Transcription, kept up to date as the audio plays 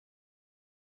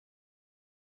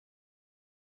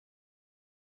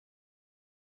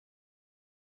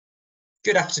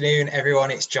Good afternoon,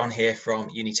 everyone. It's John here from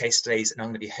UniTasterDays, and I'm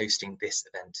going to be hosting this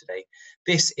event today.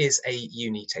 This is a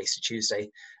UniTaster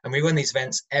Tuesday, and we run these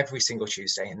events every single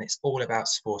Tuesday, and it's all about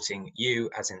supporting you,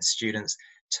 as in students,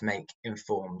 to make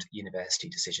informed university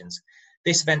decisions.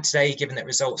 This event today, given that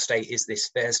results day is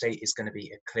this Thursday, is going to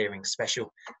be a clearing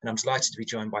special, and I'm delighted to be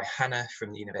joined by Hannah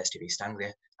from the University of East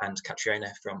Anglia and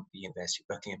Catriona from the University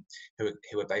of Buckingham,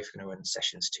 who are both going to run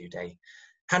sessions today.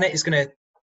 Hannah is going to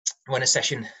run a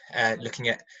session looking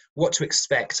at what to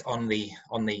expect essentially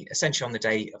on the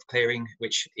day of clearing,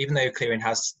 which, even though clearing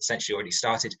has essentially already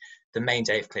started, the main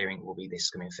day of clearing will be this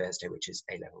coming Thursday, which is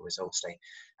A-level results day.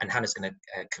 And Hannah's going to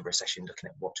cover a session looking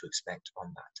at what to expect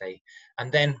on that day.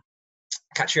 And then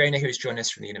Catriona, who has joined us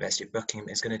from the University of Buckingham,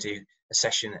 is going to do a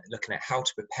session looking at how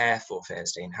to prepare for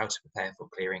Thursday and how to prepare for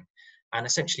clearing, and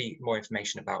essentially more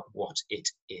information about what it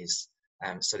is.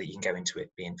 So that you can go into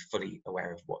it being fully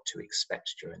aware of what to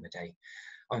expect during the day.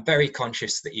 I'm very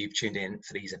conscious that you've tuned in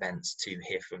for these events to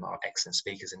hear from our excellent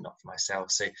speakers and not for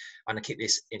myself. So I'm going to keep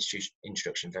this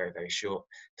introduction very, very short.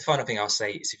 The final thing I'll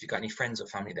say is if you've got any friends or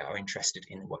family that are interested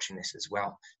in watching this as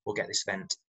well, we'll get this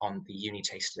event on the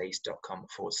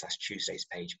unitasterdays.com/Tuesdays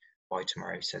page by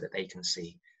tomorrow so that they can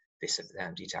see this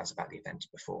details about the event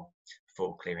before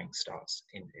clearing starts,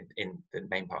 in the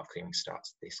main part of clearing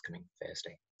starts this coming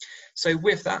Thursday. So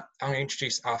with that, I'm going to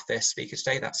introduce our first speaker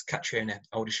today. That's Catriona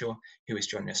Oldershaw, who is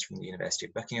joining us from the University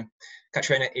of Buckingham.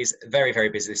 Catriona is very, very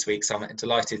busy this week, so I'm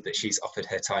delighted that she's offered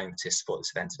her time to support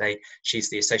this event today. She's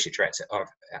the Associate Director of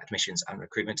Admissions and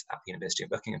Recruitment at the University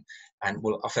of Buckingham, and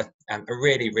will offer a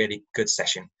really, really good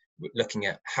session looking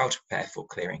at how to prepare for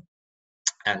clearing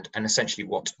and essentially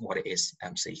what it is,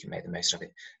 so you can make the most of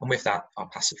it. And with that, I'll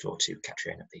pass the floor to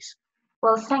Catriona, please.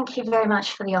 Well, thank you very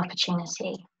much for the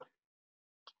opportunity.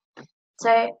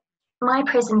 So my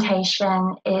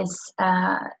presentation is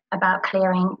about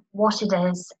clearing, what it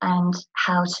is and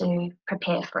how to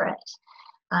prepare for it.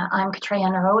 I'm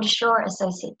Catriona Oldershaw,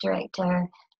 Associate Director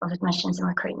of Admissions and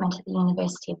Recruitment at the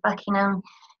University of Buckingham,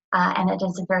 and it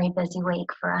is a very busy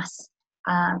week for us,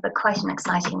 but quite an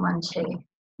exciting one too.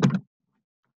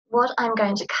 What I'm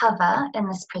going to cover in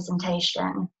this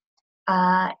presentation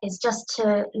is just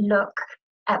to look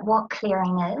at what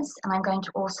clearing is, and I'm going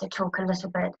to also talk a little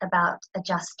bit about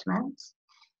adjustment,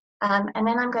 and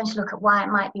then I'm going to look at why it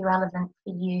might be relevant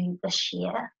for you this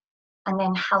year, and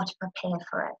then how to prepare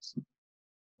for it.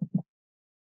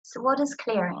 So what is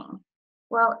clearing?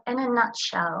 Well, in a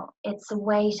nutshell, it's a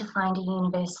way to find a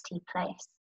university place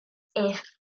if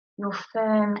your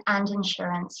firm and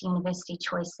insurance university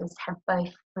choices have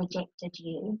both rejected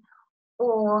you,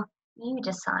 or you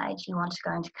decide you want to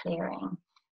go into clearing.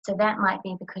 So that might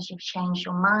be because you've changed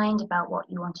your mind about what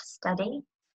you want to study,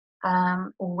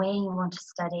 or where you want to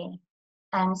study.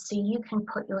 And so you can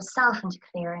put yourself into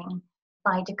clearing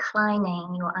by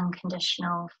declining your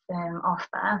unconditional firm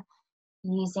offer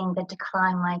using the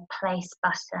Decline My Place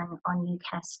button on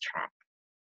UCAS track.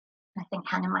 I think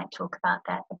Hannah might talk about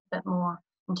that a bit more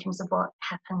in terms of what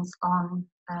happens on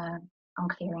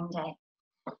clearing day.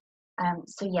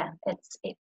 So yeah,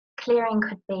 clearing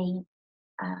could be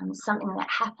something that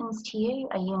happens to you,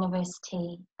 a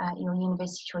university, your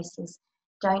university choices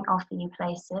don't offer you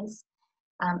places.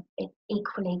 It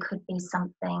equally could be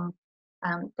something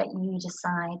that you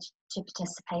decide to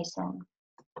participate in.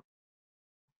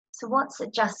 So what's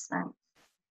adjustment?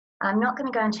 I'm not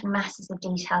going to go into masses of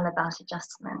detail about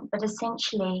adjustment, but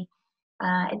essentially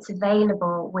it's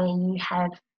available where you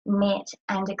have met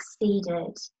and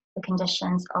exceeded the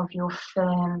conditions of your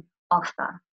firm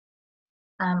offer.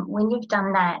 When you've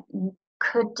done that, you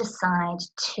could decide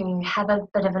to have a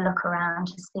bit of a look around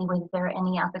to see whether there are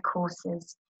any other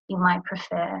courses you might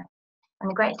prefer. And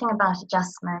the great thing about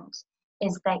adjustment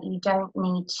is that you don't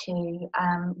need to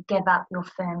give up your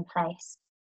firm place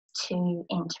to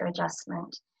enter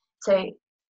adjustment. So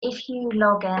if you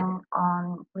log in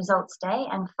on results day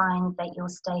and find that your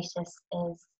status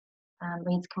is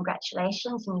reads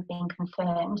congratulations and you've been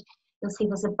confirmed, you'll see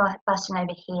there's a button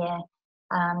over here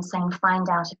saying find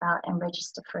out about and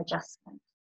register for adjustment.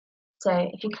 So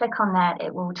if you click on that,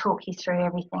 it will talk you through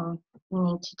everything you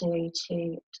need to do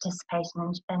to participate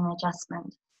in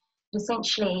adjustment. But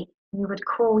essentially, you would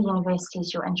call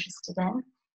universities you're interested in,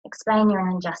 explain you're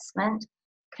in adjustment,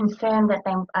 confirm that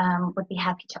they would be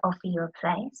happy to offer you a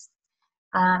place,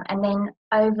 and then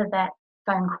over that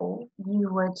phone call, you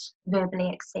would verbally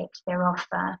accept their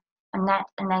offer, and that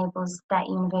enables that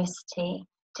university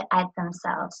to add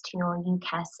themselves to your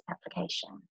UCAS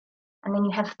application. And then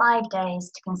you have 5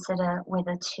 days to consider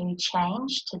whether to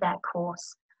change to that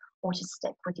course or to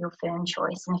stick with your firm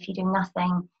choice. And if you do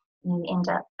nothing, you end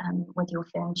up with your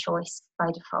firm choice by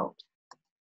default.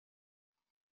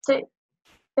 So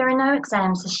there are no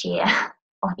exams this year,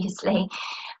 obviously.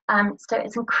 So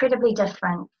it's incredibly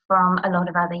different from a lot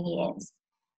of other years.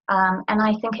 And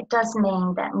I think it does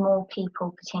mean that more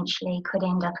people potentially could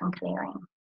end up in clearing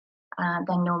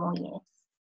than normal years.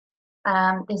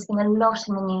 There's been a lot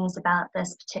in the news about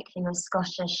this, particularly with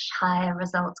Scottish higher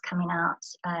results coming out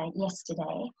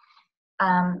yesterday.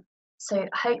 So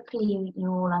hopefully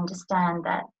you all understand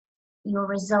that your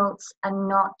results are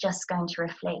not just going to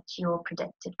reflect your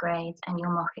predicted grades and your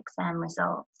mock exam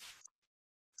results.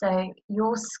 So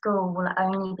your school will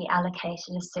only be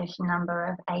allocated a certain number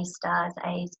of A stars,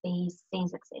 A's, B's,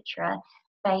 C's, etc.,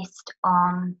 based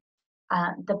on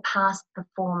the past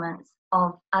performance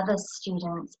of other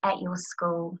students at your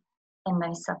school in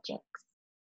those subjects.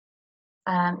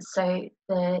 So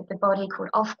the body called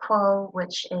Ofqual,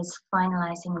 which is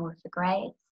finalising all of the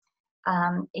grades,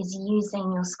 is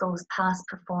using your school's past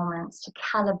performance to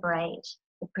calibrate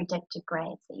the predicted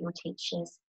grades that your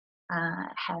teachers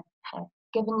have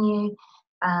given you,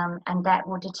 and that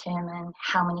will determine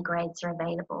how many grades are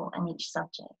available in each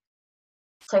subject.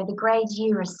 So the grades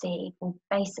you receive will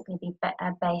basically be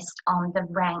based on the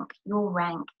rank, your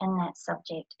rank in that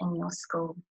subject in your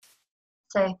school.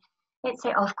 So let's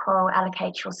say Ofqual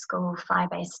allocates your school 5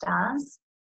 A stars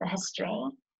for history.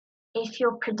 If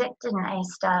you're predicted an A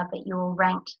star but you're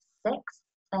ranked 6th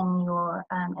in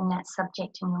that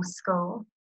subject in your school,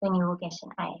 then you will get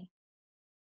an A.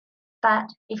 But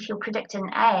if you're predicted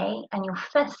an A and you're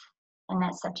 5th in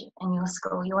that subject in your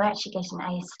school, you'll actually get an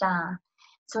A star.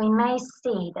 So we may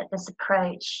see that this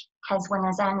approach has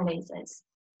winners and losers.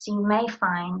 So you may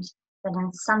find that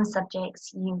in some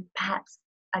subjects you perhaps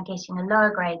are getting a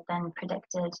lower grade than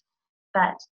predicted,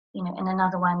 but in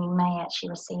another one you may actually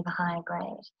receive a higher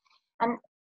grade. And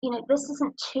this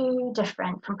isn't too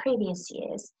different from previous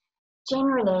years.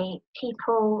 Generally,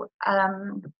 people,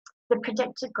 the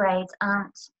predicted grades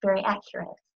aren't very accurate.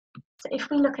 So if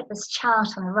we look at this chart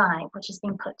on the right, which has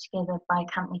been put together by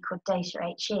a company called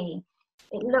Data HE,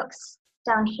 it looks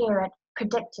down here at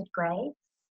predicted grades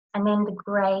and then the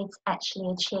grades actually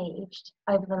achieved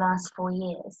over the last 4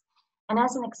 years. And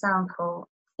as an example,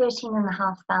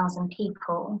 13,500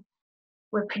 people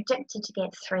were predicted to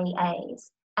get 3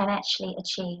 A's and actually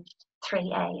achieved 3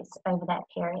 A's over that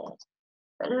period.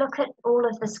 But look at all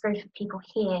of this group of people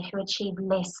here who achieved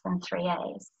less than 3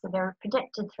 A's. So they were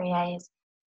predicted 3 A's,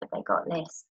 but they got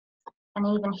less. And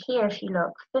even here, if you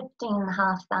look,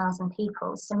 15,500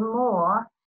 people, so more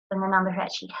than the number who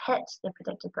actually hit their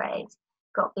predicted grades,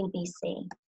 got BBC.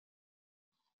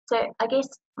 So I guess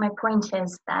my point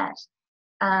is that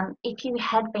if you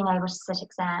had been able to sit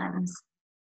exams,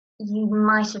 you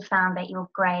might have found that your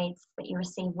grades that you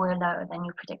received were lower than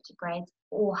your predicted grades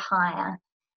or higher,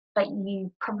 but you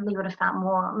probably would have felt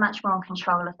much more in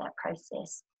control of that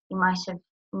process. You might have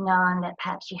known that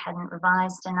perhaps you hadn't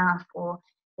revised enough or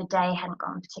the day hadn't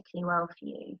gone particularly well for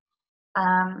you.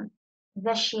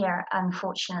 This year,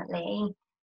 unfortunately,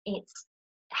 it's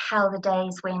how the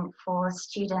days went for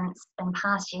students in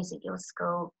past years at your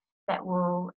school that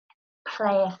will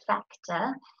play a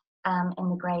factor in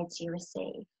the grades you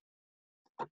receive.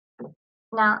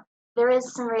 Now, there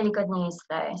is some really good news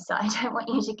though, so I don't want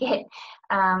you to get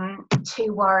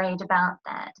too worried about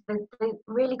that. The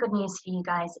really good news for you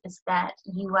guys is that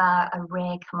you are a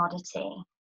rare commodity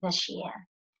this year.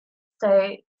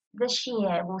 So this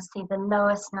year we'll see the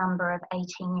lowest number of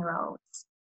 18-year-olds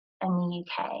in the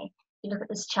UK. You look at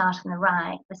this chart on the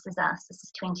right, this is us, this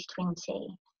is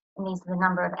 2020, and these are the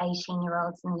number of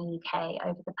 18-year-olds in the UK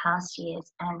over the past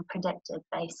years and predicted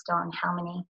based on how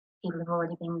many people have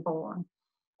already been born.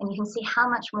 And you can see how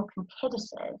much more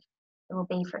competitive it will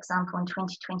be, for example, in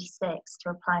 2026 to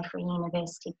apply for a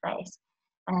university place,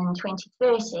 and in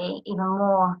 2030 even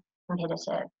more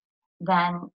competitive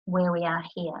than where we are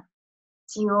here.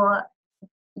 So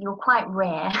you're quite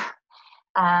rare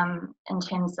in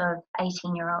terms of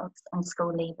 18-year-olds and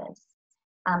school leavers.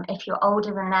 If you're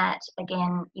older than that,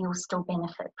 again, you'll still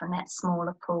benefit from that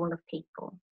smaller pool of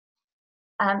people.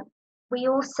 We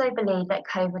also believe that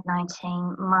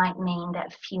COVID-19 might mean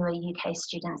that fewer UK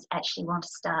students actually want to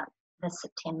start this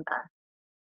September.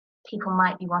 People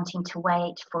might be wanting to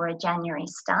wait for a January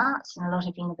start, and a lot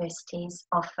of universities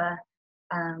offer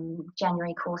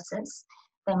January courses.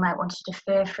 They might want to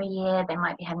defer for a year, they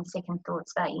might be having second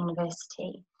thoughts about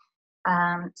university.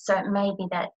 So it may be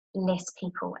that less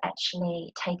people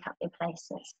actually take up their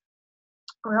places.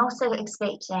 We're also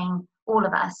expecting, all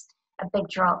of us, a big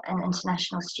drop in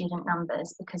international student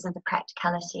numbers because of the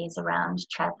practicalities around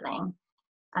travelling.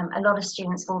 A lot of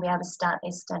students will be able to start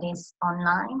their studies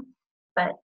online,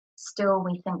 but still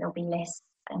we think there'll be less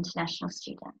international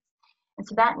students. And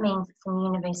so that means it's in the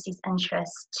university's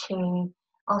interest to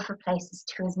offer places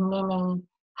to as many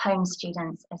home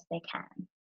students as they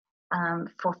can,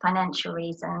 for financial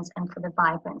reasons and for the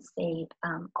vibrancy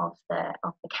of the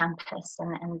campus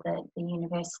and the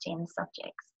university and the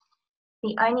subjects.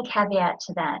 The only caveat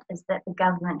to that is that the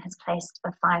government has placed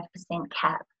a 5%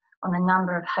 cap on the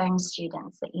number of home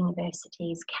students that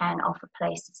universities can offer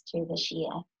places to this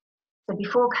year. So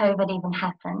before COVID even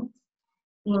happened,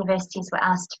 universities were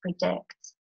asked to predict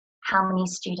how many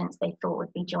students they thought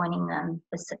would be joining them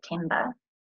this September.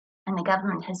 And the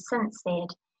government has since said,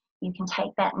 you can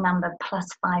take that number plus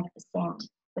 5%,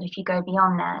 but if you go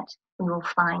beyond that, we will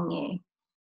fine you.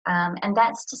 And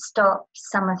that's to stop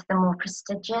some of the more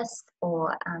prestigious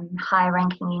or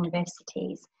high-ranking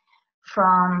universities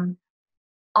from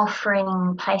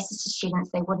offering places to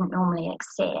students they wouldn't normally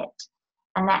accept,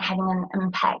 and that having an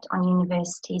impact on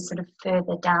universities sort of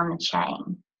further down the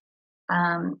chain.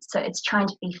 So it's trying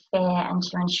to be fair and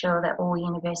to ensure that all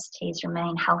universities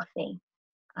remain healthy,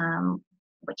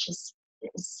 which is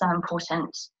so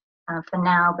important for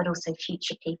now, but also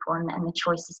future people and the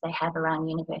choices they have around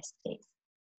universities.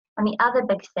 And the other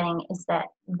big thing is that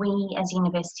we as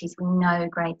universities, we know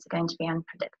grades are going to be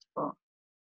unpredictable.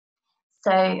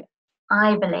 So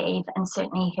I believe, and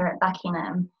certainly here at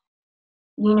Buckingham,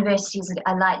 universities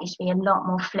are likely to be a lot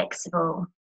more flexible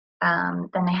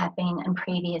than they have been in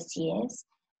previous years.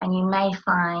 And you may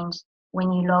find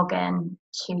when you log in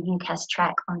to UCAS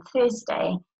track on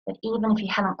Thursday that even if you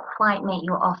haven't quite met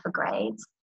your offer grades,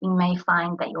 you may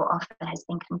find that your offer has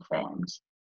been confirmed.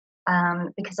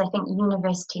 Because I think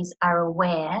universities are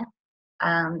aware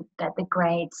that the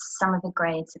grades, some of the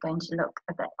grades are going to look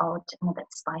a bit odd and a bit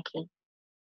spiky.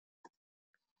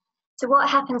 So what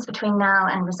happens between now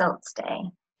and results day?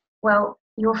 Well,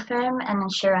 your firm and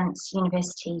insurance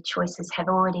university choices have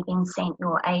already been sent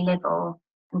your A-level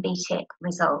and BTEC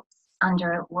results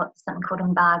under what's something called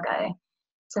embargo.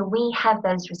 So we have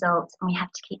those results and we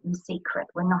have to keep them secret.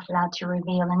 We're not allowed to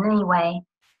reveal in any way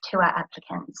to our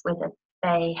applicants whether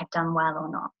they have done well or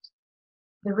not.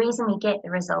 The reason we get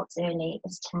the results early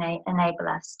is to enable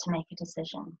us to make a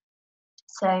decision.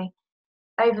 So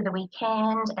over the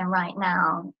weekend and right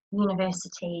now,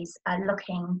 universities are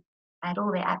looking at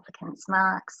all their applicants'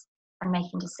 marks and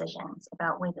making decisions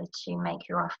about whether to make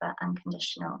your offer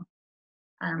unconditional.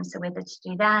 So whether to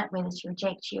do that, whether to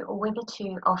reject you, or whether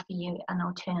to offer you an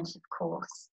alternative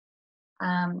course.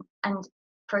 And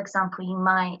for example, you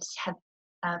might have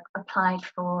applied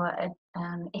for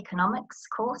an economics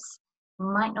course, you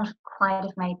might not quite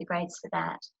have made the grades for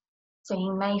that. So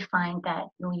you may find that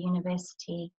your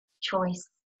university choice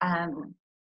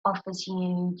offers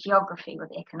you geography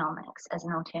with economics as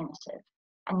an alternative,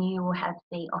 and you will have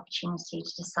the opportunity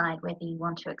to decide whether you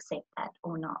want to accept that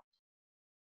or not.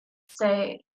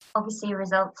 So obviously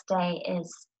results day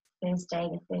is Thursday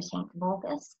the 13th of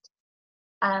August.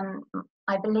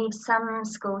 I believe some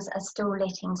schools are still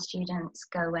letting students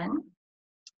go in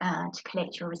to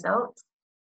collect your results,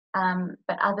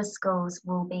 but other schools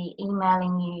will be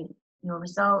emailing you your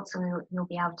results, or you'll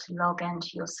be able to log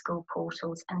into your school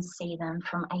portals and see them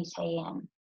from 8 a.m.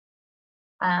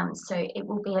 So it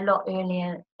will be a lot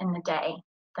earlier in the day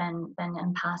than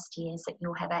in past years that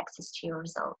you'll have access to your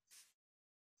results.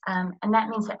 And that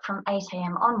means that from 8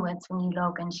 a.m. onwards, when you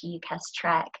log into UCAS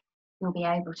track, you'll be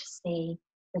able to see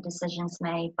the decisions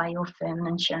made by your firm and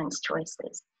insurance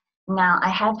choices. Now, I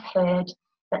have heard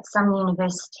that some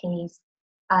universities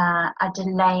are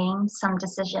delaying some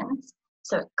decisions.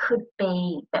 So it could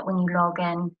be that when you log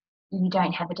in, you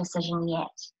don't have a decision yet,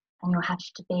 and you'll have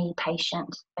to be patient,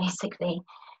 basically,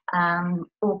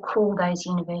 or call those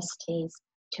universities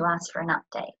to ask for an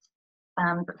update.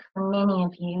 But for many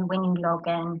of you, when you log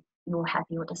in, you'll have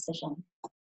your decision.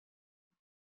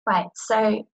 Right,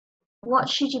 so what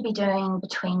should you be doing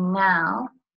between now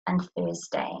and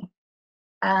Thursday?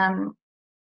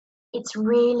 It's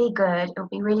really good, it'll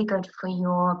be really good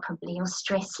for probably your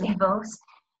stress levels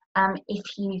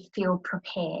if you feel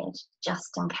prepared,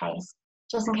 just in case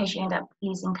you end up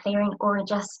using clearing or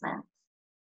adjustments.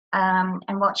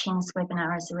 And watching this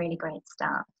webinar is a really great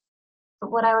start.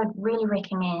 But what I would really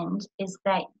recommend is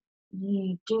that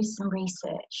you do some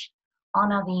research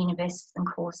on other universities and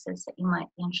courses that you might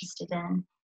be interested in.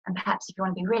 And perhaps if you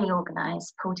want to be really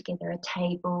organised, pull together a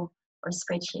table or a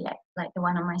spreadsheet like the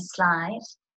one on my slide,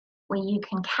 where you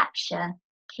can capture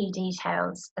key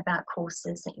details about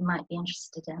courses that you might be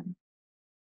interested in.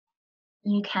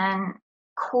 You can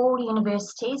call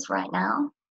universities right now.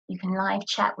 You can live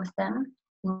chat with them.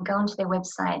 You can go onto their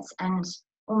websites, and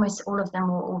almost all of them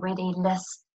will already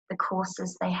list the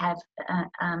courses they have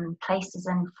places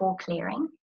in for clearing.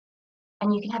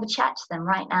 And you can have a chat to them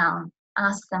right now,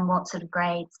 ask them what sort of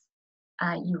grades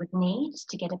you would need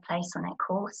to get a place on that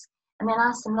course, and then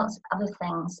ask them lots of other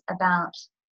things about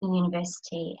the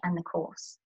university and the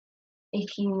course.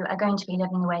 If you are going to be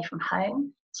living away from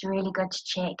home, it's really good to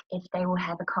check if they will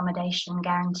have accommodation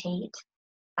guaranteed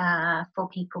for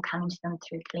people coming to them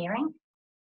through clearing.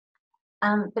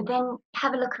 But then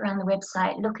have a look around the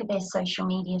website, look at their social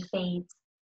media feeds,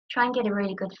 try and get a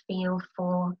really good feel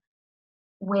for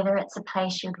whether it's a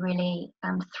place you'd really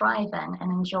thrive in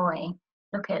and enjoy.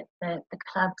 Look at the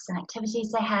clubs and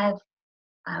activities they have,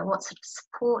 what sort of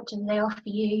support do they offer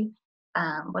you,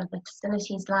 what are the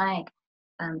facilities like,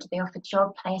 do they offer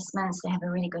job placements? They have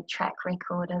a really good track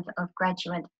record of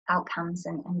graduate outcomes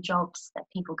and jobs that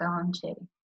people go on to.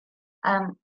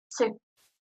 So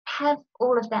have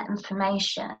all of that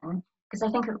information, because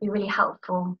I think it would be really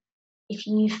helpful if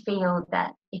you feel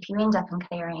that if you end up in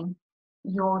clearing,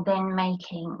 you're then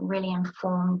making really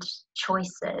informed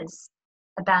choices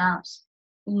about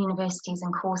universities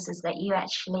and courses that you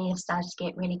actually have started to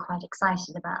get really quite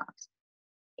excited about.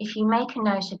 If you make a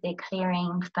note of their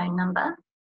clearing phone number,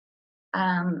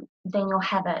 then you'll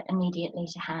have it immediately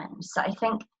to hand. So I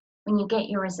think when you get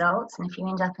your results, and if you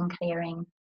end up in clearing,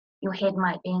 your head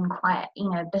might be in quite,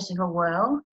 a bit of a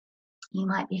whirl. You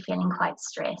might be feeling quite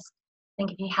stressed. I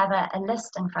think if you have a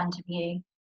list in front of you,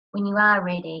 when you are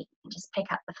ready, just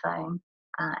pick up the phone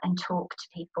and talk to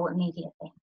people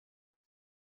immediately.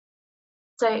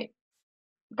 So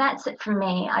that's it from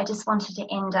me. I just wanted to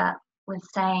end up with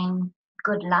saying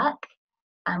good luck.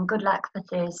 Good luck for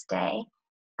Thursday.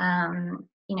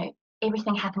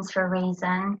 Everything happens for a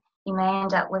reason. You may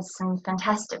end up with some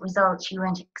fantastic results you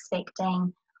weren't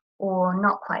expecting, or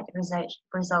not quite the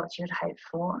results you'd hoped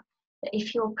for. But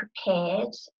if you're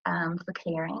prepared for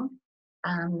clearing,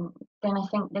 then I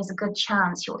think there's a good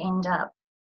chance you'll end up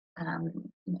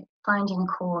finding a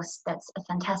course that's a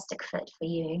fantastic fit for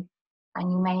you. And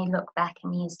you may look back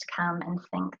in years to come and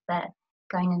think that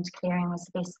going into clearing was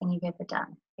the best thing you've ever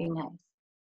done. Who knows?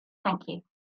 Thank you.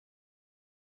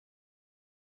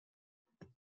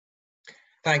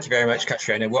 Thank you very much,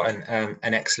 Catriona. What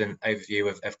an excellent overview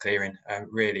of clearing.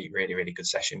 Really, really, really good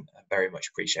session. I very much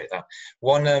appreciate that.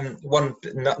 One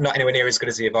not anywhere near as good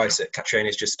as the advice that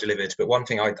Catriona's just delivered, but one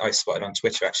thing I spotted on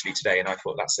Twitter actually today, and I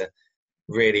thought that's a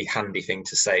really handy thing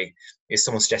to say, is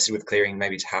someone suggested with clearing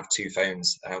maybe to have two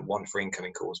phones, one for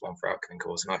incoming calls, one for outgoing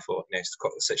calls. And I thought, it's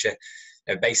got such a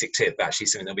basic tip, but actually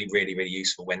something that'll be really, really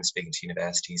useful when speaking to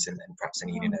universities and perhaps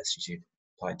any universities you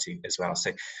applied to as well.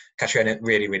 So Catriona,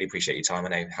 really, really appreciate your time. I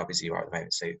know how busy you are at the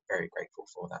moment, so very grateful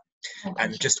for that.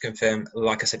 And just to confirm,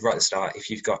 like I said right at the start, if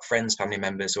you've got friends, family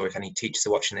members, or if any teachers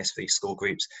are watching this for these school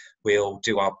groups, we'll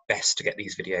do our best to get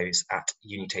these videos at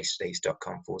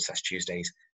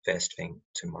UniTasterDays.com/Tuesdays first thing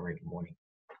tomorrow morning,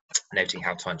 noting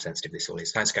how time sensitive this all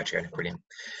is. Thanks, Catriona, brilliant.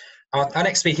 Our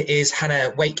next speaker is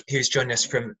Hannah Wake, who's joining us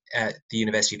from the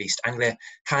University of East Anglia.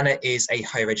 Hannah is a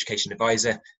higher education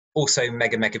advisor, also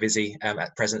mega busy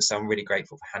at present, so I'm really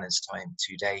grateful for Hannah's time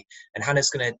today. And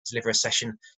Hannah's going to deliver a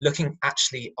session looking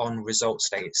actually on results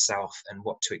day itself and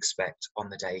what to expect on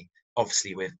the day,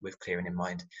 obviously with clearing in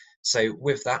mind. So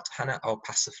with that, Hannah, I'll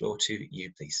pass the floor to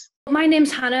you, please. My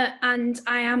name's Hannah and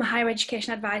I am a higher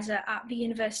education advisor at the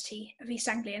University of East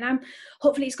Anglia, and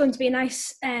hopefully it's going to be a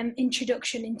nice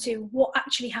introduction into what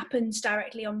actually happens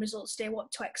directly on results day,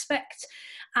 what to expect,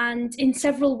 and in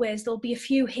several ways there'll be a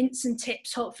few hints and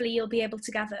tips hopefully you'll be able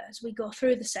to gather as we go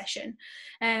through the session,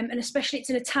 and especially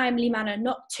it's in a timely manner,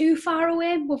 not too far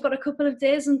away. We've got a couple of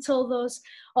days until those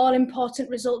all important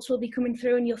results will be coming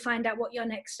through and you'll find out what your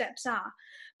next steps are.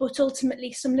 But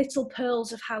ultimately some little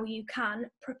pearls of how you can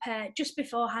prepare just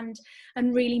beforehand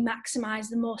and really maximise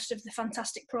the most of the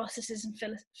fantastic processes and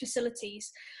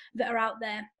facilities that are out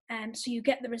there, so you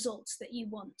get the results that you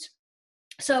want.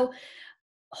 So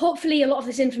hopefully a lot of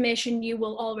this information you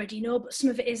will already know, but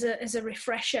some of it is a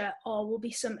refresher or will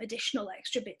be some additional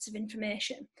extra bits of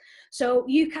information. So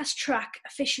UCAS track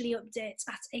officially updates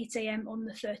at 8 AM on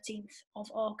the 13th of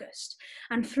August.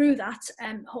 And through that,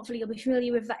 hopefully you'll be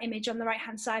familiar with that image on the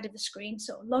right-hand side of the screen.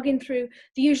 So log in through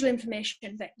the usual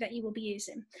information that you will be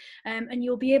using. And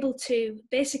you'll be able to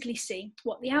basically see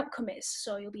what the outcome is.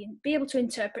 So you'll be able to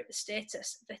interpret the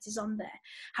status that is on there.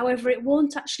 However, it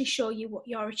won't actually show you what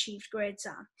your achieved grades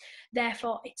are.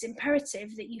 Therefore, it's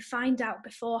imperative that you find out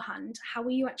beforehand how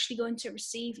are you actually going to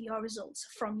receive your results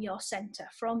from your centre,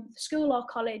 from the school or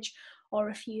college, or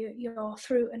if you're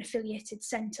through an affiliated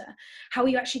centre, how are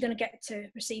you actually going to get to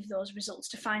receive those results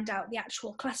to find out the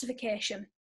actual classification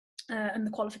and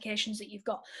the qualifications that you've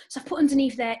got. So I've put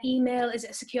underneath there email, is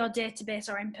it a secure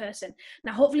database or in person?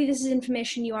 Now, hopefully this is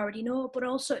information you already know, but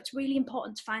also it's really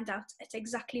important to find out at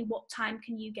exactly what time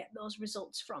can you get those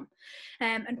results from.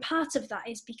 And part of that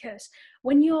is because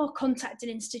when you're contacting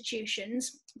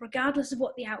institutions, regardless of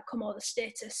what the outcome or the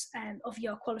status of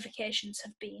your qualifications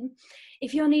have been,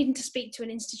 if you're needing to speak to an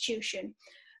institution,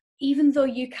 even though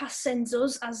UCAS sends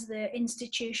us as the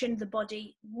institution, the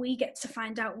body, we get to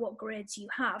find out what grades you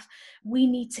have. We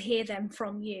need to hear them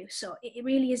from you. So it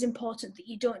really is important that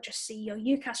you don't just see your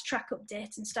UCAS track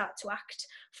update and start to act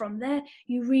from there.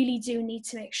 You really do need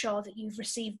to make sure that you've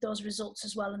received those results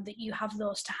as well and that you have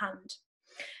those to hand.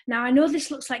 Now, I know this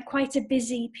looks like quite a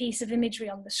busy piece of imagery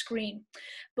on the screen,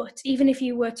 but even if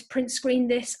you were to print screen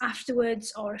this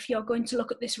afterwards, or if you're going to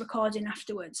look at this recording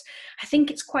afterwards, I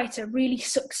think it's quite a really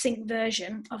succinct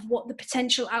version of what the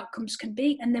potential outcomes can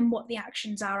be and then what the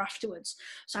actions are afterwards.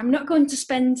 So I'm not going to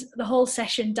spend the whole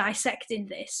session dissecting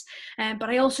this, but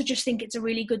I also just think it's a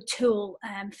really good tool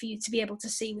for you to be able to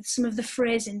see with some of the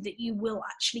phrasing that you will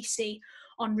actually see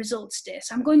on results day.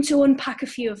 So I'm going to unpack a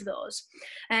few of those,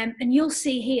 and you'll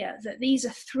see here that these are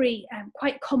three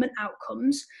quite common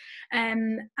outcomes,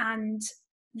 and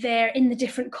they're in the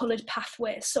different coloured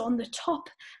pathways. So on the top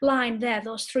line there,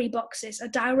 those three boxes are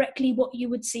directly what you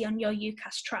would see on your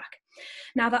UCAS track.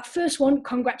 Now that first one,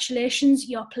 congratulations,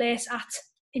 your place at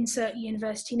insert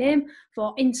university name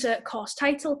for insert course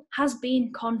title has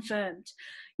been confirmed.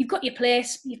 You've got your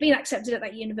place, you've been accepted at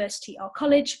that university or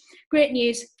college. Great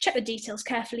news, check the details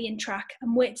carefully in track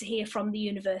and wait to hear from the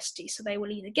university. So they will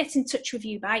either get in touch with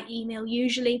you by email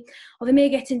usually, or they may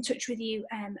get in touch with you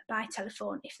by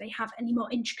telephone if they have any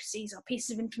more intricacies or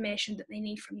pieces of information that they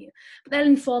need from you. But they'll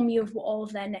inform you of what all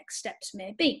of their next steps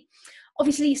may be.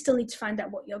 Obviously, you still need to find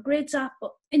out what your grades are,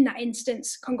 but in that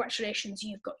instance, congratulations,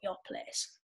 you've got your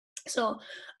place. So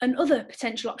another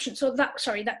potential option,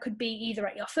 that could be either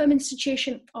at your firm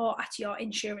institution or at your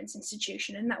insurance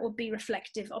institution, and that would be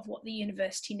reflective of what the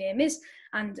university name is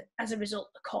and as a result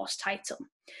the course title.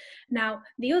 Now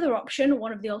the other option,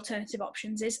 one of the alternative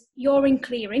options, is you're in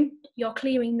clearing, your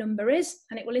clearing number is,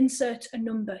 and it will insert a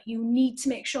number. You need to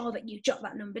make sure that you jot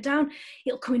that number down.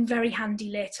 It'll come in very handy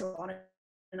later on,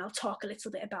 and I'll talk a little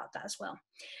bit about that as well.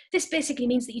 This basically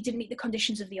means that you didn't meet the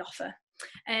conditions of the offer.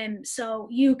 So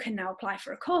you can now apply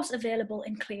for a course available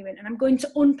in clearing, and I'm going to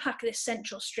unpack this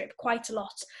central strip quite a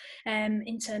lot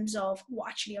in terms of what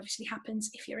actually obviously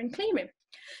happens if you're in clearing.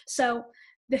 So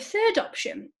the third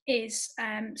option is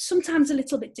sometimes a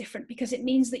little bit different because it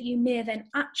means that you may then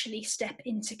actually step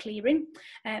into clearing,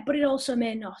 but it also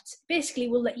may not. Basically,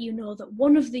 we'll let you know that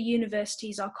one of the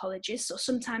universities or colleges, so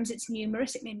sometimes it's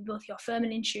numerous, it may be both your firm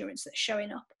and insurance that's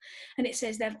showing up, and it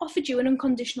says they've offered you an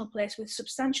unconditional place with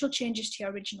substantial changes to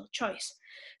your original choice.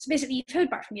 So basically, you've heard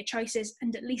back from your choices,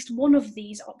 and at least one of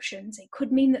these options, it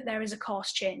could mean that there is a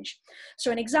course change.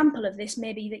 So an example of this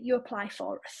may be that you apply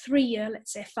for a 3-year,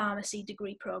 let's say, pharmacy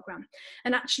degree programme,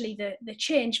 and actually the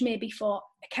change may be for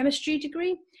a chemistry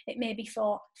degree, it may be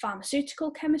for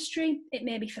pharmaceutical chemistry, it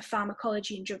may be for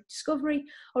pharmacology and drug discovery,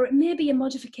 or it may be a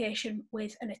modification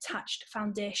with an attached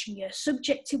foundation year,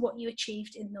 subject to what you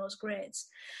achieved in those grades.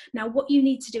 Now, what you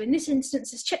need to do in this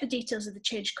instance is check the details of the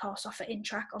changed course offer in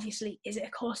track. Obviously, is it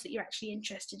a course that you're actually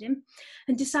interested in?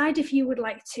 And decide if you would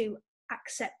like to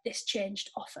accept this changed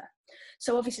offer.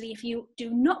 So obviously, if you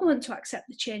do not want to accept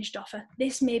the changed offer,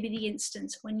 this may be the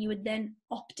instance when you would then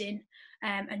opt in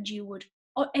and you would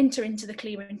enter into the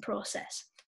clearing process.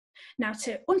 Now,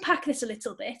 to unpack this a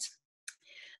little bit,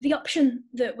 the option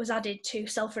that was added to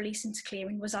self-release into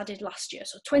clearing was added last year.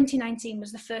 So 2019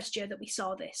 was the first year that we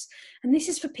saw this. And this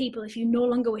is for people if you no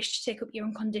longer wish to take up your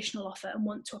unconditional offer and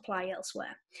want to apply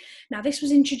elsewhere. Now, this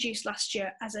was introduced last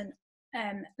year as an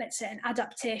let's say an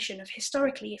adaptation of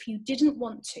historically, if you didn't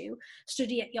want to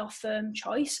study at your firm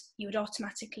choice, you would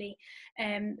automatically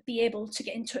be able to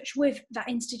get in touch with that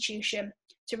institution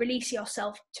to release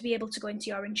yourself to be able to go into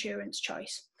your insurance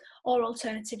choice. Or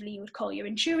alternatively, you would call your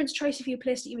insurance choice if you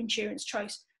placed at your insurance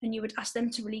choice, and you would ask them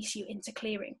to release you into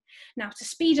clearing. Now, to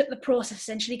speed up the process,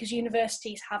 essentially, because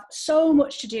universities have so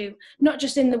much to do, not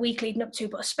just in the week leading up to,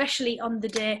 but especially on the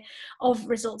day of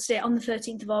results day on the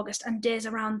 13th of August and days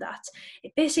around that,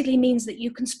 it basically means that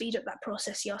you can speed up that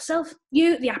process yourself.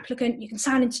 You, the applicant, you can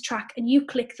sign into track and you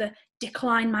click the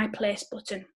decline my place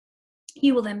button.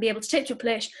 You will then be able to take to a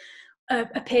place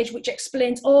a page which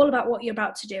explains all about what you're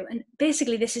about to do. And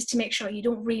basically this is to make sure you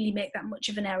don't really make that much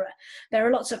of an error. There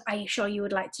are lots of, are you sure you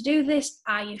would like to do this?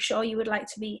 Are you sure you would like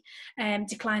to be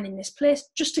declining this place?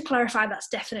 Just to clarify, that's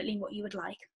definitely what you would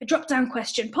like. A drop-down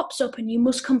question pops up and you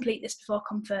must complete this before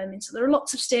confirming. So there are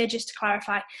lots of stages to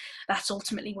clarify that's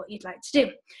ultimately what you'd like to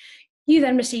do. You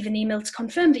then receive an email to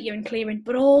confirm that you're in clearing,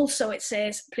 but also it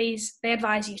says, please, they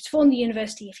advise you to phone the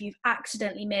university if you've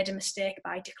accidentally made a mistake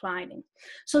by declining.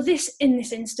 So this, in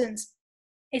this instance,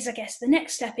 is, I guess, the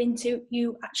next step into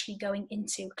you actually going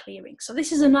into clearing. So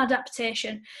this is an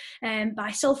adaptation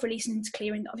by self-releasing into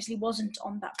clearing that obviously wasn't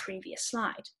on that previous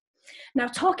slide. Now,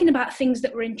 talking about things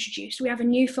that were introduced, we have a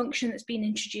new function that's been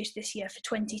introduced this year for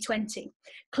 2020,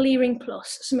 Clearing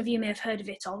Plus. Some of you may have heard of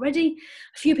it already.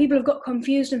 A few people have got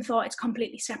confused and thought it's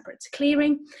completely separate to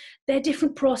clearing. They're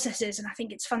different processes, and I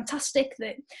think it's fantastic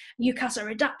that UCAS are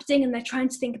adapting and they're trying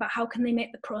to think about how can they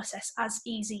make the process as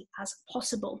easy as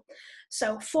possible.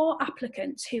 So for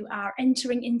applicants who are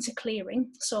entering into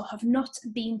clearing, so have not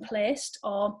been placed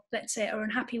or, let's say, are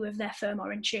unhappy with their firm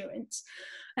or insurance,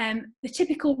 the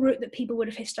typical route that people would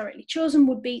have historically chosen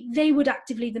would be they would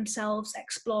actively themselves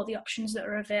explore the options that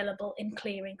are available in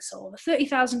clearing. So over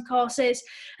 30,000 courses,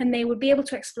 and they would be able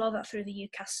to explore that through the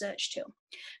UCAS search tool.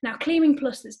 Now, Clearing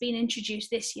Plus that's been introduced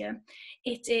this year,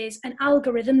 it is an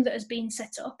algorithm that has been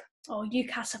set up, or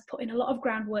UCAS have put in a lot of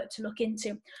groundwork to look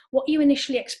into what you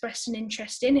initially expressed an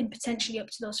interest in, and potentially up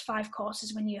to those 5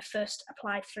 courses when you first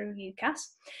applied through UCAS.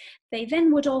 They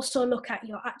then would also look at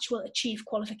your actual achieved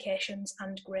qualifications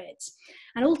and grades.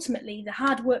 And ultimately, the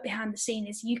hard work behind the scene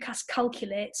is UCAS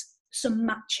calculates some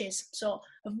matches, so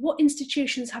of what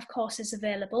institutions have courses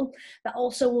available that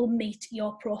also will meet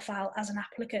your profile as an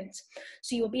applicant.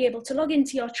 So you'll be able to log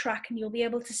into your track and you'll be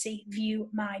able to see view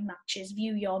my matches,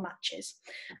 view your matches.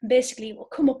 And basically it will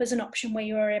come up as an option where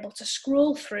you are able to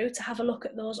scroll through to have a look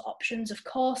at those options of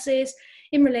courses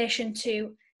in relation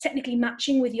to technically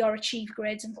matching with your achieved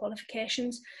grades and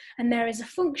qualifications. And there is a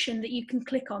function that you can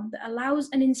click on that allows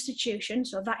an institution,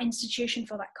 so that institution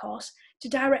for that course, to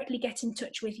directly get in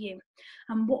touch with you.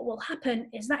 And what will happen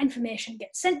is that information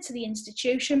gets sent to the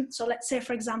institution. So let's say,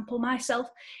 for example, myself,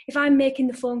 if I'm making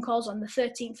the phone calls on the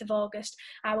 13th of August,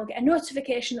 I will get a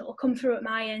notification that will come through at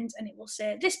my end, and it will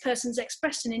say, this person's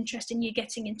expressed an interest in you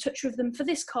getting in touch with them for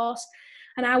this course,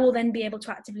 and I will then be able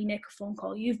to actively make a phone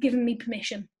call. You've given me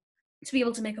permission to be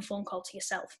able to make a phone call to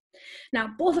yourself.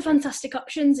 Now, both are fantastic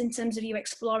options in terms of you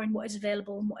exploring what is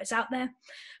available and what is out there,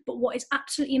 but what is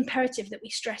absolutely imperative that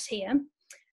we stress here,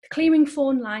 the clearing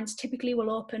phone lines typically will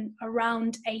open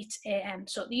around 8 a.m.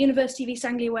 So at the University of East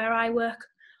Anglia, where I work,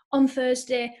 on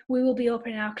Thursday, we will be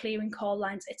opening our clearing call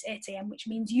lines at 8 a.m, which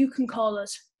means you can call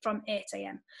us from 8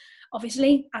 a.m.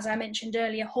 Obviously, as I mentioned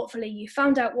earlier, hopefully you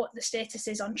found out what the status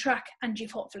is on track and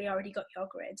you've hopefully already got your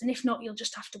grades. And if not, you'll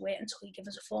just have to wait until you give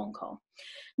us a phone call.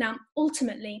 Now,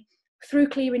 ultimately, through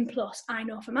Clearing Plus, I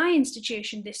know for my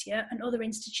institution this year and other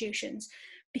institutions,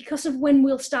 because of when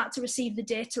we'll start to receive the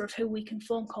data of who we can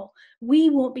phone call, we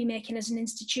won't be making as an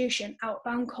institution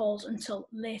outbound calls until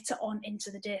later on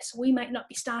into the day. So we might not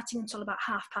be starting until about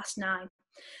 9:30.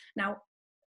 Now,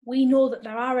 we know that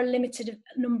there are a limited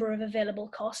number of available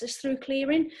courses through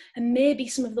clearing, and maybe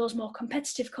some of those more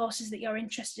competitive courses that you're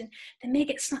interested in, they may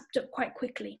get snapped up quite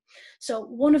quickly. So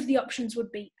one of the options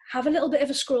would be have a little bit of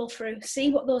a scroll through,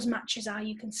 see what those matches are.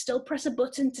 You can still press a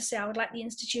button to say, I would like the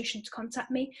institution to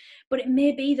contact me, but it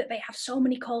may be that they have so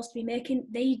many calls to be making,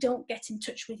 they don't get in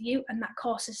touch with you, and that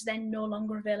course is then no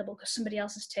longer available because somebody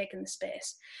else has taken the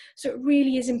space. So it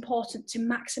really is important to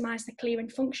maximise the clearing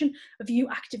function of you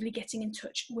actively getting in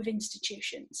touch with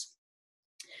institutions.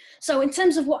 So in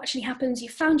terms of what actually happens, you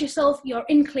found yourself, you're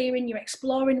in clearing, you're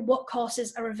exploring what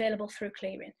courses are available through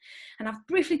clearing. And I've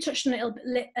briefly touched on it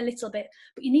a little bit,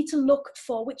 but you need to look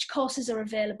for which courses are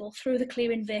available through the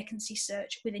clearing vacancy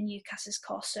search within UCAS's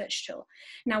course search tool.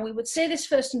 Now, we would say this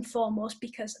first and foremost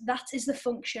because that is the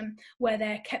function where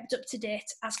they're kept up to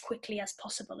date as quickly as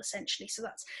possible, essentially. So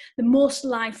that's the most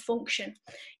live function.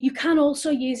 You can also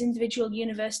use individual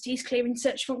universities' clearing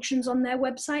search functions on their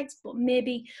websites, but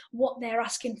maybe what they're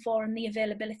asking for and the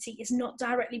availability is not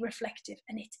directly reflective,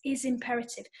 and it is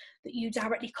imperative that you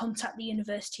directly contact the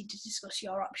university to discuss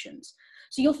your options.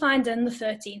 So you'll find on the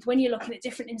 13th, when you're looking at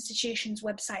different institutions'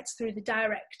 websites through the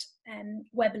direct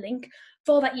web link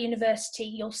for that university,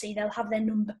 you'll see they'll have their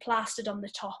number plastered on the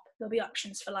top. There'll be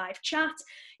options for live chat.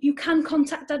 You can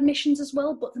contact admissions as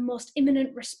well, but the most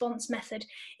imminent response method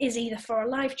is either for a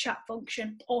live chat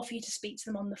function or for you to speak to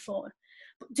them on the phone.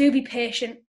 But do be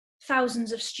patient.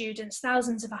 thousands of students,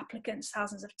 thousands of applicants,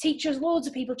 thousands of teachers, loads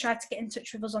of people tried to get in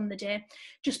touch with us on the day.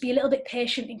 Just be a little bit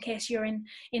patient in case you're in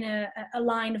a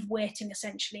line of waiting,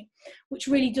 essentially, which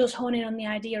really does hone in on the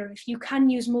idea of if you can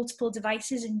use multiple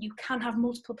devices and you can have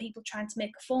multiple people trying to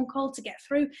make a phone call to get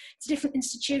through to different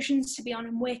institutions, to be on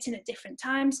and waiting at different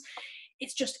times,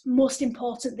 it's just most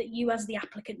important that you as the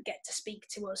applicant get to speak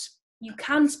to us. You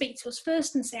can speak to us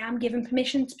first and say, I'm given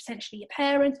permission to potentially a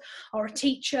parent or a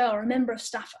teacher or a member of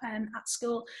staff at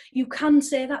school. You can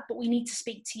say that, but we need to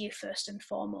speak to you first and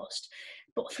foremost.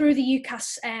 But through the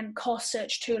UCAS course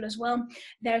search tool as well,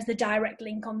 there's the direct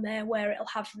link on there where it'll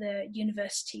have the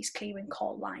university's clearing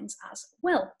call lines as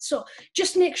well. So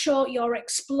just make sure you're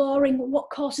exploring what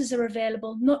courses are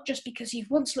available, not just because you've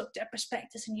once looked at a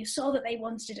prospectus and you saw that they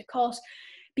wanted a course,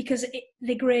 because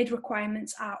the grade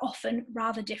requirements are often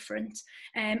rather different,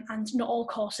 and not all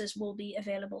courses will be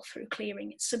available through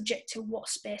clearing. It's subject to what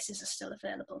spaces are still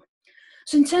available.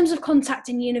 So in terms of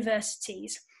contacting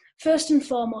universities, first and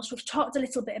foremost, we've talked a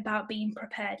little bit about being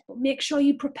prepared, but make sure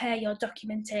you prepare your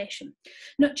documentation.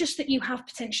 Not just that you have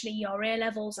potentially your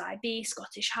A-levels, IB,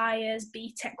 Scottish Highers,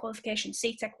 BTEC qualification,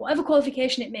 CTEC, whatever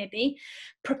qualification it may be,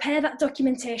 prepare that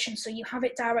documentation so you have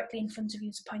it directly in front of you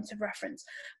as a point of reference.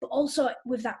 But also,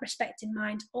 with that respect in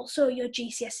mind, also your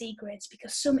GCSE grades,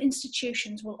 because some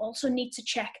institutions will also need to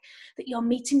check that you're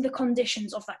meeting the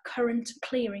conditions of that current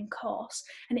clearing course,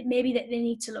 and it may be that they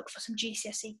need to look for some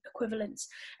GCSE equivalents.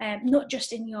 Not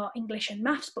just in your English and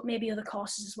maths, but maybe other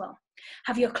courses as well.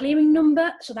 Have your clearing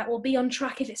number, so that will be on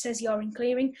track if it says you're in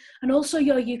clearing, and also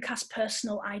your UCAS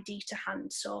personal ID to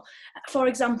hand. So, for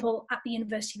example, at the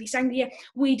University of East Anglia,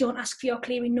 we don't ask for your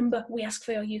clearing number, we ask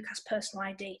for your UCAS personal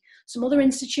ID. Some other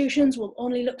institutions will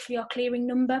only look for your clearing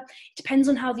number. It depends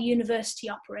on how the university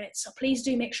operates, so please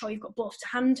do make sure you've got both to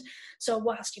hand. So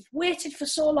whilst you've waited for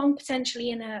so long,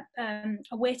 potentially in a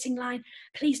waiting line,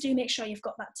 please do make sure you've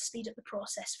got that to speed up the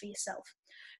process for yourself.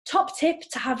 Top tip,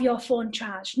 to have your phone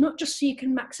charged, not just so you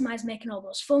can maximise making all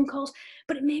those phone calls,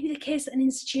 but it may be the case that an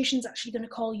institution is actually going to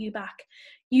call you back.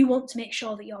 You want to make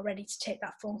sure that you're ready to take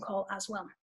that phone call as well.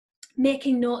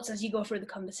 Making notes as you go through the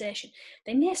conversation.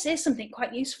 They may say something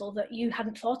quite useful that you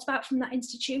hadn't thought about from that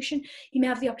institution. You may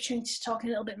have the opportunity to talk in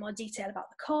a little bit more detail about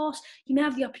the course. You may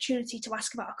have the opportunity to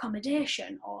ask about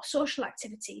accommodation or social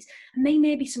activities, and they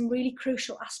may be some really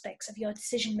crucial aspects of your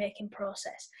decision-making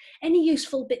process. Any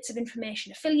useful bits of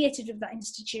information affiliated with that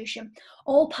institution,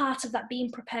 all part of that being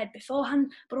prepared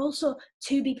beforehand, but also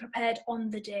to be prepared on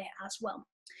the day as well.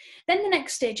 Then the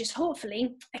next stage is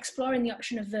hopefully exploring the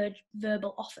option of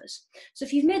verbal offers. So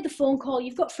if you've made the phone call,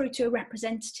 you've got through to a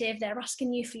representative, they're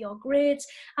asking you for your grades,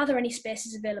 are there any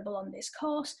spaces available on this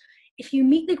course? If you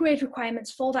meet the grade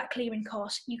requirements for that clearing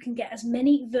course, you can get as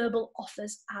many verbal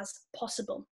offers as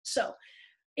possible. So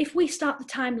if we start the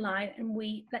timeline and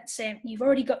let's say you've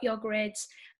already got your grades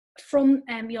from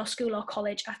your school or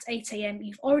college at 8 AM,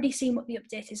 you've already seen what the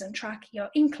update is on track, you're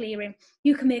in clearing,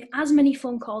 you can make as many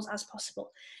phone calls as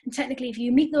possible. And technically, if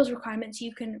you meet those requirements,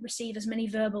 you can receive as many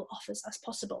verbal offers as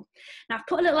possible. Now, I've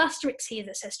put a little asterisk here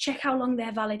that says check how long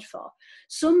they're valid for.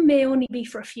 Some may only be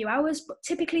for a few hours, but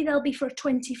typically they'll be for a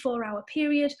 24-hour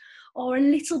period or a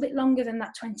little bit longer than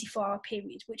that 24-hour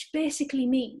period, which basically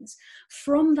means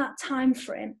from that time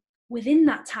frame, within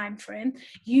that time frame,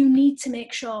 you need to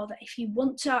make sure that if you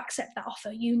want to accept that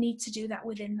offer, you need to do that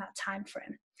within that time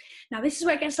frame. Now, this is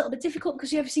where it gets a little bit difficult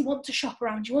because you obviously want to shop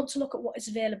around, you want to look at what is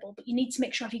available, but you need to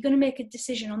make sure if you're going to make a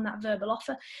decision on that verbal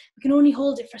offer, you can only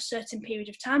hold it for a certain period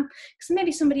of time because there may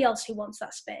be somebody else who wants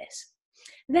that space.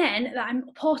 Then that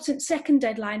important second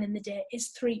deadline in the day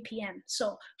is 3 PM.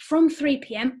 So from 3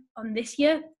 PM on this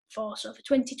year, for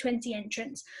 2020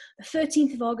 entrants, the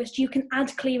 13th of August, you can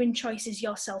add clearing choices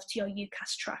yourself to your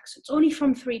UCAS track. So it's only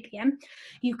from 3 PM.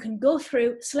 You can go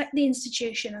through, select the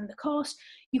institution and the course.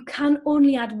 You can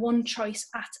only add one choice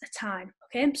at a time.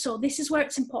 Okay, so this is where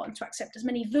it's important to accept as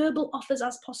many verbal offers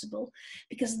as possible,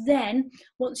 because then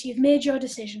once you've made your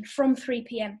decision from 3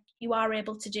 PM, you are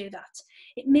able to do that.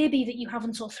 It may be that you have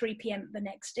until 3 PM the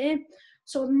next day.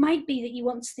 So it might be that you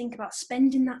want to think about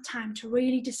spending that time to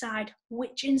really decide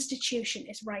which institution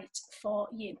is right for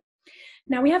you.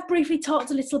 Now, we have briefly talked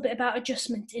a little bit about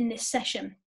adjustment in this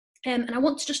session. And I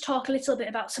want to just talk a little bit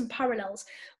about some parallels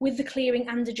with the clearing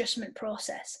and adjustment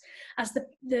process, as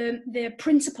the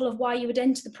principle of why you would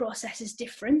enter the process is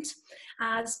different,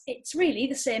 as it's really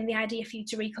the same, the idea for you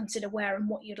to reconsider where and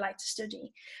what you'd like to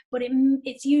study. But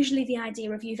it's usually the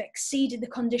idea of you've exceeded the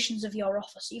conditions of your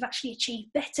offer. So you've actually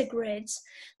achieved better grades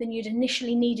than you'd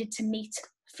initially needed to meet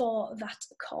for that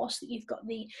course, that you've got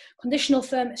the conditional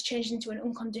firm that's changed into an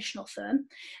unconditional firm,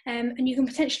 and you can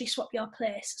potentially swap your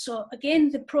place. So again,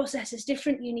 the process is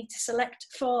different. You need to select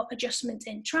for adjustment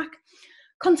in track,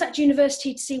 contact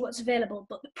university to see what's available,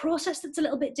 but the process that's a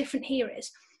little bit different here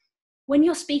is when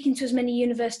you're speaking to as many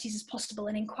universities as possible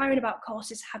and inquiring about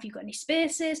courses, have you got any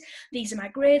spaces? These are my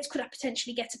grades, could I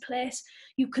potentially get a place?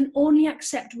 You can only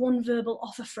accept one verbal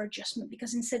offer for adjustment,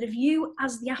 because instead of you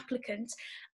as the applicant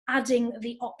adding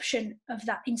the option of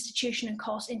that institution and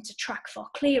course into track for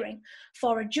clearing,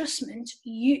 for adjustment,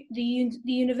 the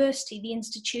university, the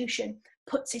institution,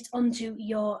 puts it onto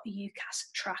your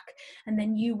UCAS track, and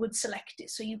then you would select it.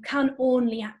 So you can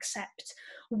only accept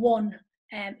one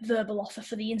verbal offer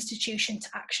for the institution to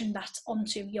action that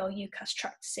onto your UCAS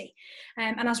track to see.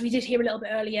 And as we did hear a little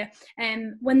bit earlier,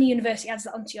 when the university adds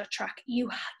that onto your track, you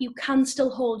can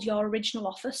still hold your original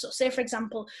offer. So say, for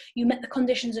example, you met the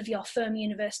conditions of your firm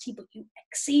university, but you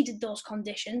exceeded those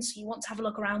conditions, so you want to have a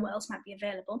look around what else might be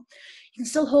available. You can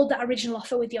still hold that original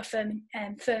offer with your firm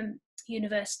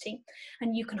university,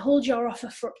 and you can hold your offer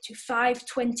for up to 5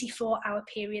 24-hour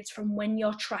periods from when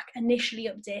your track initially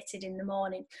updated in the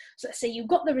morning. So let's say you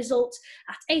got the results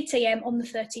at 8 AM on the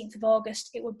 13th of August,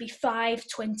 it would be 5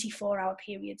 24-hour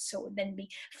periods. So it would then be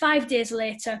 5 days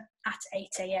later at 8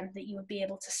 AM that you would be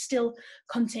able to still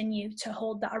continue to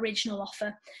hold that original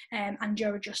offer and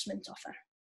your adjustment offer.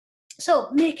 So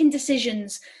making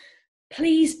decisions,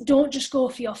 please don't just go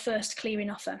for your first clearing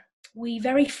offer. We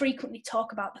very frequently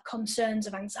talk about the concerns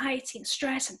of anxiety and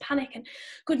stress and panic and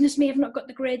goodness me, I've not got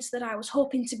the grades that I was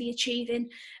hoping to be achieving.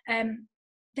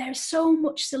 There's so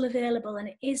much still available, and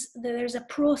there's a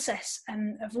process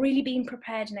of really being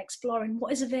prepared and exploring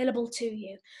what is available to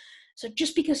you. So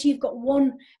just because you've got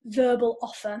one verbal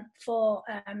offer for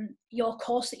your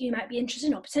course that you might be interested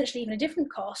in, or potentially even a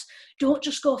different course, don't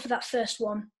just go for that first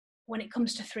one. When it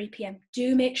comes to 3 PM,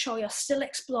 do make sure you're still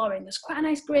exploring. There's quite a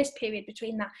nice grace period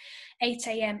between that 8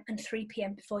 AM and 3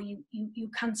 PM before you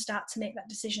can start to make that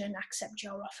decision and accept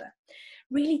your offer.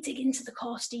 Really dig into the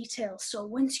course details. So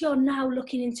once you're now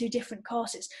looking into different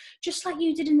courses, just like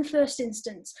you did in the first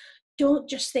instance, don't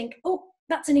just think, oh,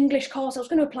 that's an English course, I was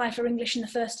going to apply for English in the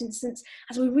first instance,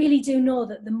 as we really do know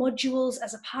that the modules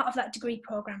as a part of that degree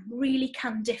programme really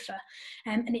can differ.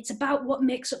 And it's about what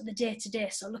makes up the day-to-day.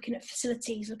 So looking at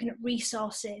facilities, looking at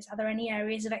resources, are there any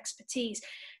areas of expertise?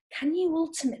 Can you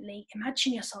ultimately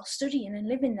imagine yourself studying and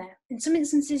living there? In some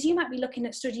instances, you might be looking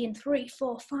at studying 3,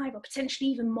 4, 5, or potentially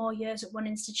even more years at one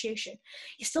institution.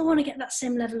 You still want to get that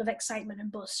same level of excitement and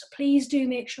buzz. So please do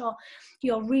make sure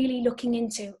you're really looking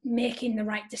into making the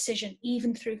right decision,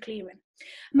 even through clearing.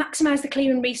 Maximise the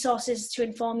clearing resources to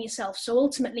inform yourself. So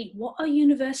ultimately, what are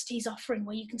universities offering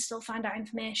where you can still find out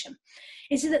information?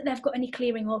 Is it that they've got any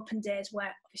clearing open days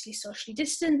where obviously socially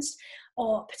distanced,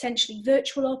 or potentially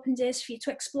virtual open days for you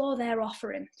to explore their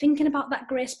offering? Thinking about that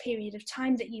grace period of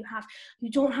time that you have,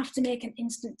 you don't have to make an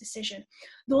instant decision.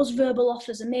 Those verbal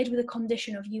offers are made with a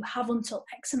condition of you have until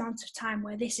X amount of time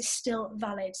where this is still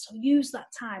valid, so use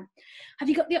that time. Have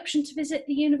you got the option to visit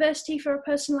the university for a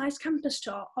personalised campus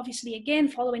tour? Obviously, again,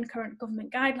 following current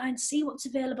government guidelines, see what's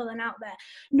available and out there,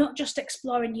 not just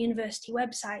exploring university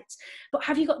websites, but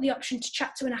have you got the option to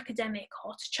chat to an academic,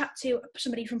 or to chat to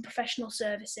somebody from professional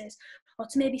services, or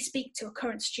to maybe speak to a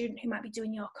current student who might be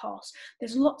doing your course?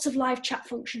 There's lots of live chat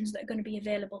functions that are going to be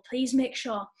available. Please make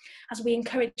sure, as we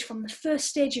encourage from the first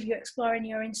stage of you exploring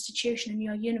your institution and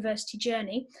your university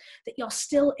journey, that you're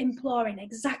still employing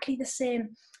exactly the same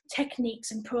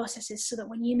techniques and processes, so that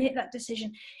when you make that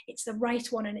decision, it's the right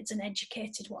one and it's an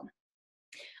educated one.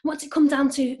 Once it comes down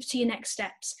to your next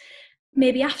steps,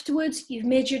 maybe afterwards you've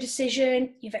made your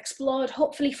decision, you've explored,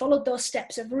 hopefully followed those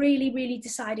steps of really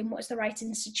deciding what is the right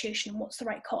institution and what's the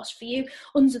right course for you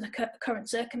under the current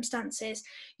circumstances.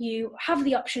 You have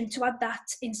the option to add that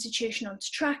institution onto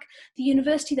track. The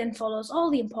university then follows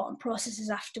all the important processes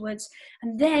afterwards,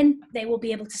 and then they will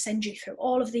be able to send you through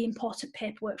all of the important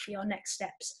paperwork for your next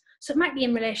steps. So it might be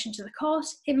in relation to the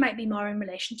course, it might be more in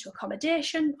relation to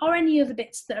accommodation, or any other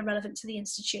bits that are relevant to the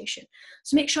institution.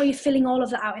 So make sure you're filling all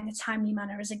of that out in a timely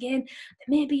manner, as again,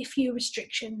 there may be a few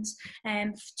restrictions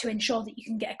to ensure that you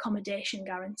can get accommodation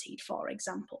guaranteed, for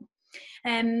example.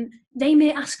 They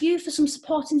may ask you for some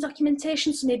supporting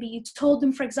documentation. So maybe you told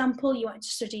them, for example, you wanted to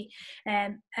study,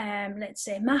 let's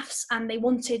say maths, and they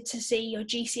wanted to see your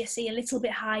GCSE a little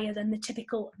bit higher than the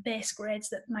typical base grades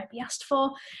that might be asked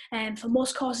for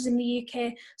most courses in the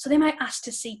UK. So they might ask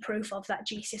to see proof of that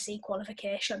GCSE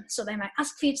qualification. So they might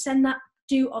ask for you to send that.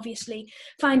 Do obviously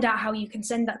find out how you can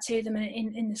send that to them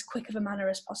in as quick of a manner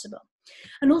as possible.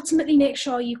 And ultimately make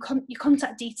sure your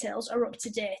contact details are up to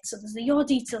date. So there's the Your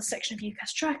Details section of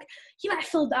UCAS track. You might have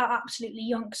filled that out absolutely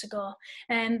yonks ago,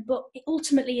 but it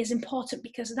ultimately is important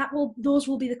because those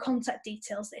will be the contact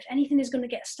details that if anything is going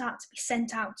to start to be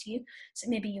sent out to you. So it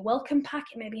may be your welcome pack,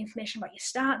 it may be information about your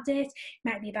start date, it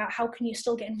might be about how can you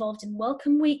still get involved in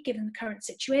Welcome Week given the current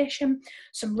situation,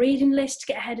 some reading lists to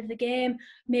get ahead of the game,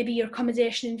 maybe your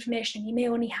accommodation information, and you may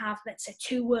only have, let's say,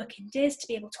 2 working days to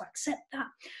be able to accept that.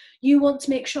 You want to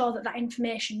make sure that that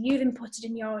information you've inputted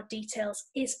in your details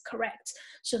is correct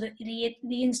so that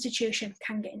the institution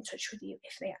can get in touch with you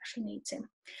if they actually need to.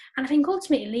 And I think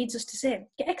ultimately it leads us to say,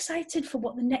 get excited for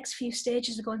what the next few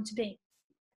stages are going to be.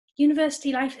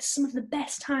 University life is some of the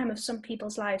best time of some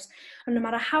people's lives, and no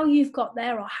matter how you've got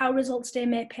there or how results day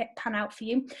may pan out for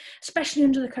you, especially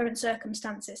under the current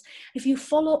circumstances, if you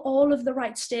follow all of the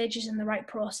right stages and the right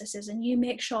processes and you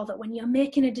make sure that when you're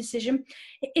making a decision,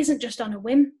 it isn't just on a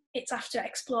whim, it's after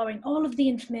exploring all of the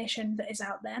information that is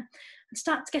out there, and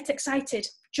start to get excited.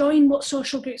 Join what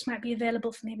social groups might be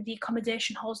available for maybe the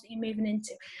accommodation halls that you're moving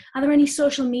into. Are there any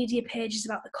social media pages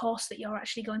about the course that you're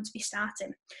actually going to be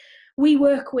starting? We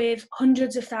work with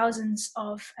hundreds of thousands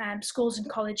of schools and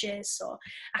colleges or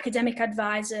academic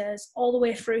advisors, all the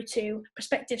way through to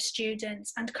prospective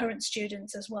students and current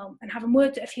students as well. And having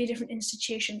worked at a few different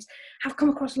institutions, have come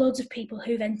across loads of people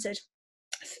who've entered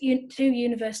through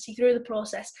university, through the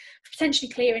process, potentially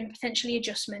clearing, potentially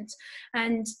adjustment.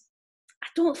 And I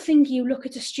don't think you look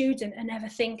at a student and ever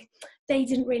think they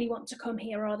didn't really want to come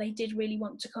here or they did really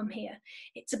want to come here.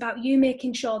 It's about you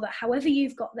making sure that however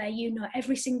you've got there, you know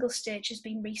every single stage has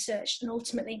been researched, and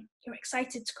ultimately you're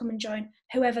excited to come and join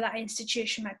whoever that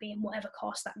institution might be and whatever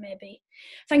course that may be.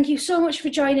 Thank you so much for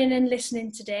joining and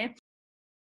listening today.